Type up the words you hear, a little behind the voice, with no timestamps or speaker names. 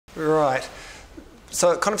Right.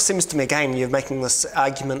 So it kind of seems to me, again, you're making this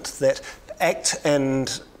argument that ACT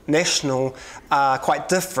and National are quite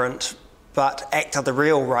different, but ACT are the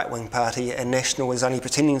real right-wing party and National is only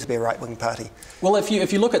pretending to be a right-wing party. Well, if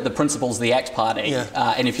you look at the principles of the ACT party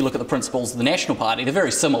and if you look at the principles of the National Party, they're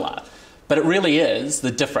very similar. But it really is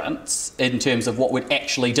the difference in terms of what we'd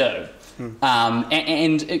actually do.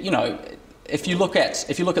 And you know, if you look at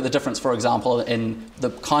the difference, for example, in the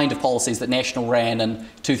kind of policies that National ran in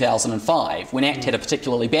 2005, when ACT had a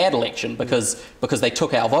particularly bad election because they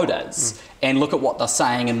took our voters, and look at what they're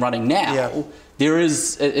saying and running now, there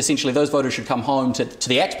is essentially those voters should come home to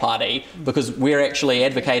the ACT party because we're actually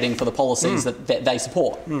advocating for the policies that they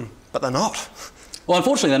support. But they're not. Well,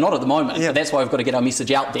 unfortunately, they're not at the moment, but that's why we've got to get our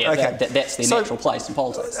message out there, that's their natural place in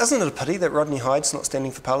politics. Isn't it a pity that Rodney Hyde's not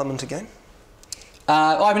standing for Parliament again?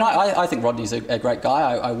 I mean, I think Rodney's a great guy.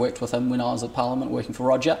 I worked with him when I was at Parliament, working for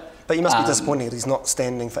Roger. But you must be disappointed that he's not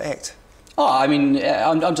standing for ACT. Oh, I mean,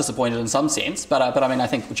 I'm disappointed in some sense, but I mean, I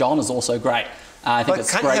think John is also great. I think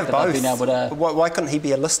it's great that I've been able to... Why couldn't he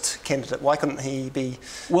be a list candidate? Why couldn't he be...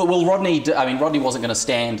 Well, Rodney wasn't going to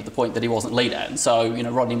stand at the point that he wasn't leader, and so, you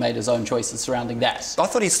know, Rodney made his own choices surrounding that. I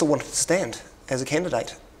thought he still wanted to stand as a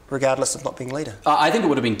candidate, regardless of not being leader. I think it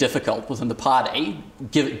would have been difficult within the party,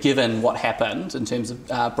 given what happened in terms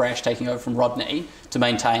of Brash taking over from Rodney, to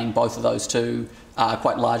maintain both of those two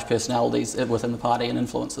quite large personalities within the party and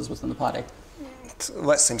influences within the party. Well,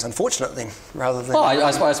 that seems unfortunate then, rather than... Oh,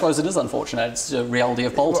 I suppose it is unfortunate. It's a reality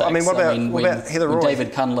of politics. Well, I mean, what about Heather Roy? When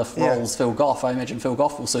David Cunliffe rolls Phil Goff, I imagine Phil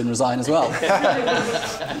Goff will soon resign as well.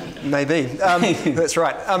 Maybe. That's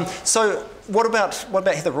right. So what about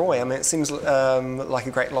Heather Roy? I mean, it seems like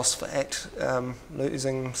a great loss for ACT,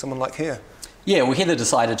 losing someone like her. Yeah, well, Heather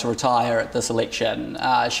decided to retire at this election.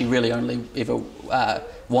 She really only ever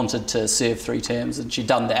wanted to serve 3 terms, and she'd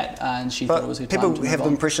done that, and she thought it was her time to move on. People have the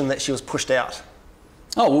impression that she was pushed out.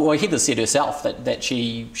 Oh, well, Heather said herself that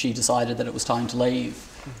she decided that it was time to leave.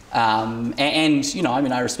 And, you know, I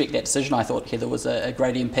mean, I respect that decision. I thought Heather was a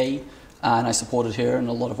great MP, and I supported her in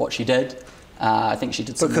a lot of what she did. I think she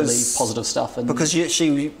did some really positive stuff. Because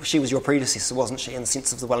she was your predecessor, wasn't she, in the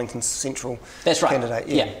sense of the Wellington Central candidate?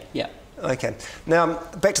 Yeah. Okay. Now,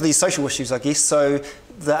 back to these social issues, I guess. So,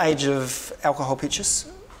 the age of alcohol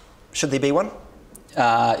purchase, should there be one?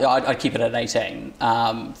 I'd keep it at 18.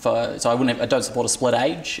 So I don't support a split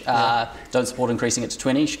age. Don't support increasing it to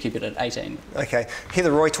 20. Should keep it at 18. Okay.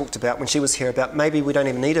 Heather Roy talked about, when she was here, about maybe we don't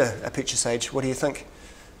even need a purchase age. What do you think?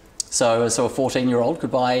 So a 14-year-old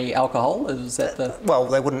could buy alcohol? Is that the... Well,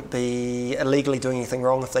 they wouldn't be illegally doing anything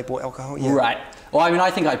wrong if they bought alcohol. Yeah. Right. Well, I mean, I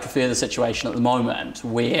think I prefer the situation at the moment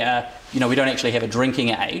where, you know, we don't actually have a drinking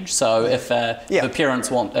age. So if a parent wants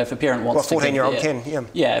to... Well, a 14-year-old can,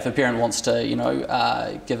 Yeah, if a parent wants to, you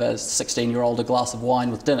know, give a 16-year-old a glass of wine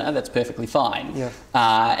with dinner, that's perfectly fine. Yeah.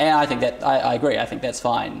 And I think that... I agree. I think that's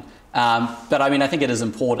fine. But I mean, I think it is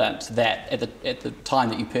important that at the time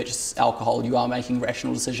that you purchase alcohol, you are making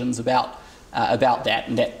rational decisions about that,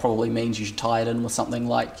 and that probably means you should tie it in with something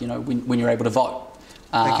like, you know, when you're able to vote,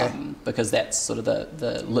 because that's sort of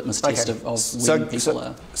the litmus test of when people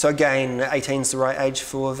are. So again, 18 is the right age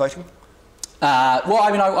for voting? Well, I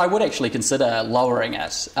mean, I would actually consider lowering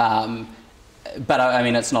it. But I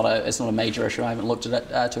mean, it's not a major issue. I haven't looked at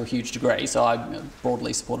it to a huge degree, so I'm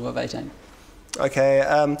broadly supportive of 18. Okay,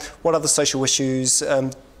 what other social issues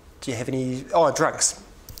do you have any? Oh, drugs.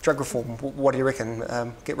 Drug reform. What do you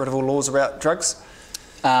reckon? Get rid of all laws about drugs?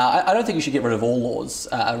 I don't think you should get rid of all laws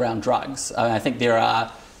around drugs. I think there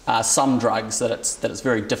are some drugs that it's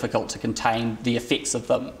very difficult to contain the effects of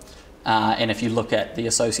them. And if you look at the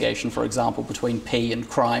association, for example, between P and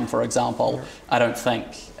crime, for example, I don't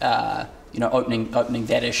think you know, opening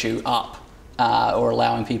that issue up or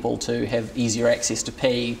allowing people to have easier access to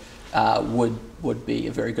P would be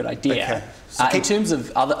a very good idea. Okay. So in terms of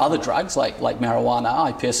other drugs like marijuana,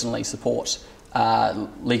 I personally support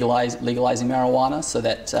legalising marijuana, so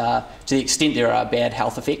that to the extent there are bad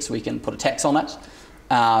health effects, we can put a tax on it.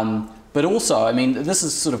 But also, I mean, this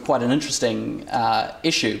is sort of quite an interesting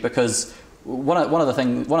issue, because one of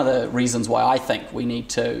the reasons why I think we need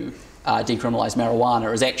to decriminalise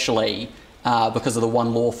marijuana is actually because of the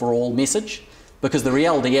one law for all message. Because the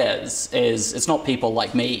reality is it's not people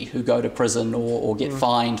like me who go to prison or get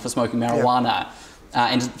fined for smoking marijuana.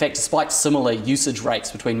 And in fact, despite similar usage rates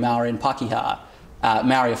between Maori and Pakeha,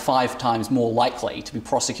 Maori are 5 times more likely to be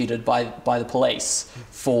prosecuted by the police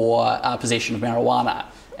for possession of marijuana.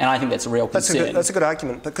 And I think that's a real concern. That's a good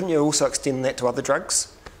argument, but couldn't you also extend that to other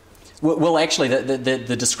drugs? Well, actually,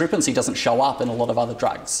 the discrepancy doesn't show up in a lot of other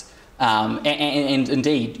drugs. And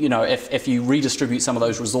indeed, you know, if you redistribute some of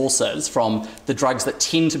those resources from the drugs that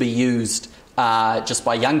tend to be used just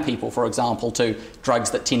by young people, for example, to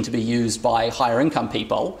drugs that tend to be used by higher income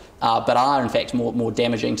people, but are in fact more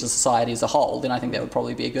damaging to society as a whole, then I think that would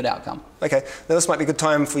probably be a good outcome. Okay, now this might be a good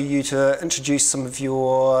time for you to introduce some of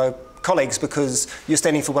your colleagues, because you're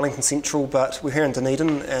standing for Wellington Central, but we're here in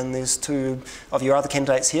Dunedin, and there's two of your other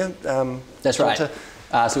candidates here. That's right.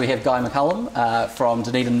 So we have Guy McCullum from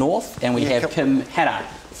Dunedin North, and we have Kim Hanna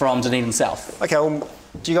from Dunedin South. Okay, well,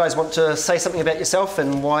 do you guys want to say something about yourself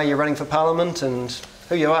and why you're running for Parliament and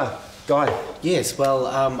who you are? Guy. Yes, well,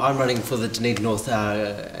 I'm running for the Dunedin North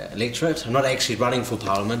electorate. I'm not actually running for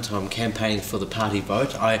Parliament, I'm campaigning for the party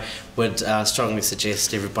vote. I would strongly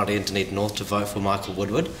suggest everybody in Dunedin North to vote for Michael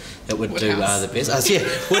Woodward. It would do the best. Yeah,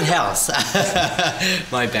 Woodhouse.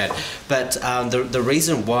 My bad. But the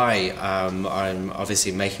reason why I'm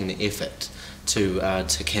obviously making the effort to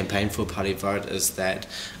campaign for party vote is that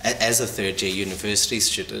as a third year university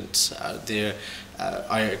student,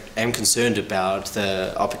 I am concerned about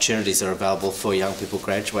the opportunities that are available for young people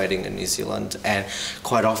graduating in New Zealand, and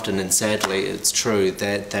quite often, and sadly it's true,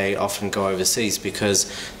 that they often go overseas because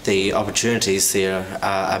the opportunities there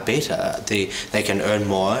are better. They can earn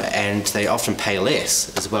more and they often pay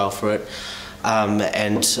less as well for it.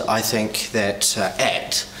 And I think that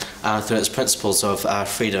ACT, through its principles of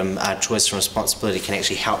freedom, choice and responsibility, can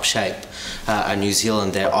actually help shape a New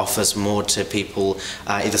Zealand that offers more to people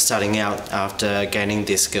either starting out after gaining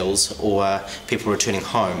their skills or people returning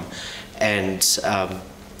home. And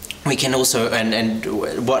we can also,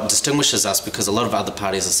 and what distinguishes us, because a lot of other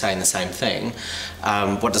parties are saying the same thing,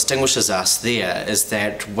 what distinguishes us there is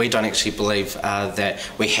that we don't actually believe that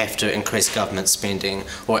we have to increase government spending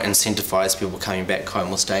or incentivise people coming back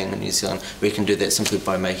home or staying in New Zealand. We can do that simply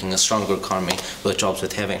by making a stronger economy with jobs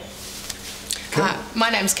worth having. My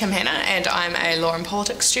name's Kim Hanna, and I'm a law and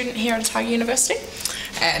politics student here at Otago University,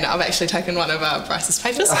 and I've actually taken one of Bryce's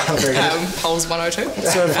papers, Polls 102.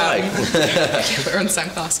 So have I. We're in the same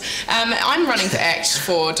class. I'm running for ACT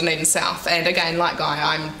for Dunedin South, and again, like Guy,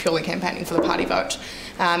 I'm purely campaigning for the party vote.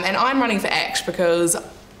 And I'm running for ACT because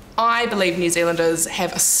I believe New Zealanders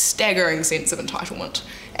have a staggering sense of entitlement.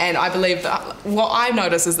 And I believe that what I've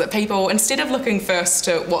noticed is that people, instead of looking first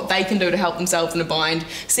to what they can do to help themselves in a bind,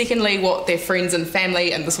 secondly, what their friends and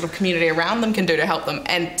family and the sort of community around them can do to help them,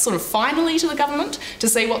 and sort of finally to the government to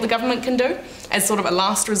see what the government can do as sort of a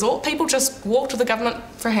last resort, people just walk to the government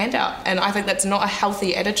for a handout. And I think that's not a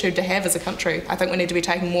healthy attitude to have as a country. I think we need to be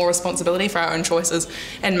taking more responsibility for our own choices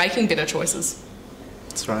and making better choices.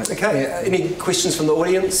 That's right. Okay, any questions from the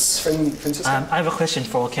audience? Francisco? I have a question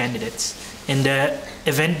for all candidates. In the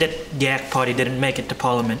event that the ACT party didn't make it to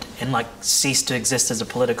Parliament and ceased to exist as a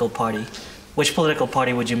political party, which political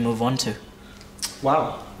party would you move on to?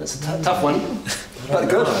 Wow, that's a tough one. But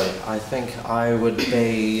good. I think I would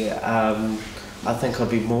be. I think I'd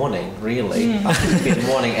be mourning, really. I'd be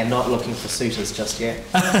mourning and not looking for suitors just yet.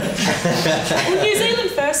 Well, New Zealand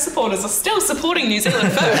First supporters are still supporting New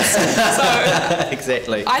Zealand First. So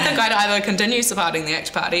exactly. I think I'd either continue supporting the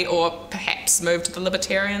ACT Party or perhaps move to the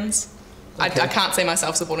Libertarians. Okay. I can't see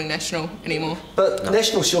myself supporting National anymore. But no.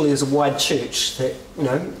 National surely is a wide church that,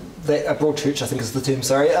 a broad church I think is the term,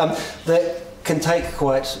 sorry, that can take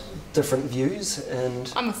quite different views.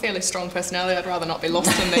 And I'm a fairly strong personality. I'd rather not be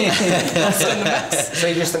lost in the mix. So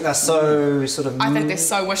you just think they're so sort of... I think they're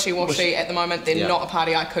so wishy-washy at the moment. They're not a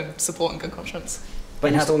party I could support in good conscience.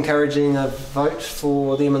 But you're still encouraging a vote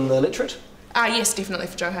for them in the electorate? Yes, definitely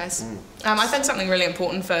for Joe Hayes. I think something really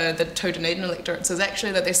important for the two Dunedin electorates is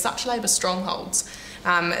actually that they're such Labour strongholds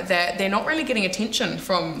that they're not really getting attention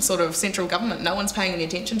from sort of central government. No one's paying any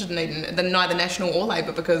attention to Dunedin, neither National or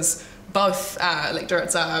Labour, because both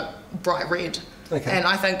electorates are bright red. Okay. And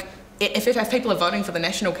I think if people are voting for the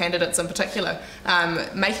National candidates in particular,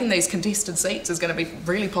 making these contested seats is going to be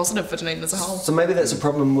really positive for Dunedin as a whole. So maybe that's a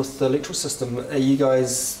problem with the electoral system. Do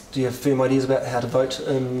you have firm ideas about how to vote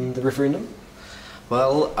in the referendum?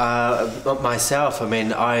 Well, myself,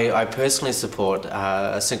 I personally support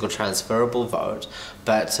a single transferable vote,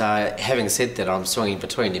 but having said that, I'm swinging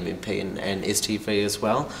between MMP and STV as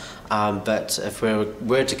well. But if we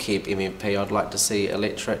were to keep MMP, I'd like to see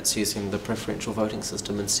electorates using the preferential voting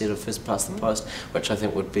system instead of first past the post, which I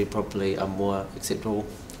think would be probably a more acceptable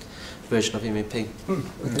version of MMP.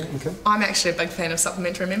 Okay. I'm actually a big fan of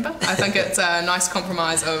supplementary member. I think it's a nice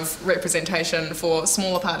compromise of representation for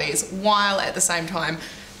smaller parties, while at the same time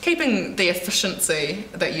keeping the efficiency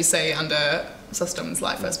that you see under systems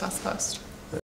like first past the post.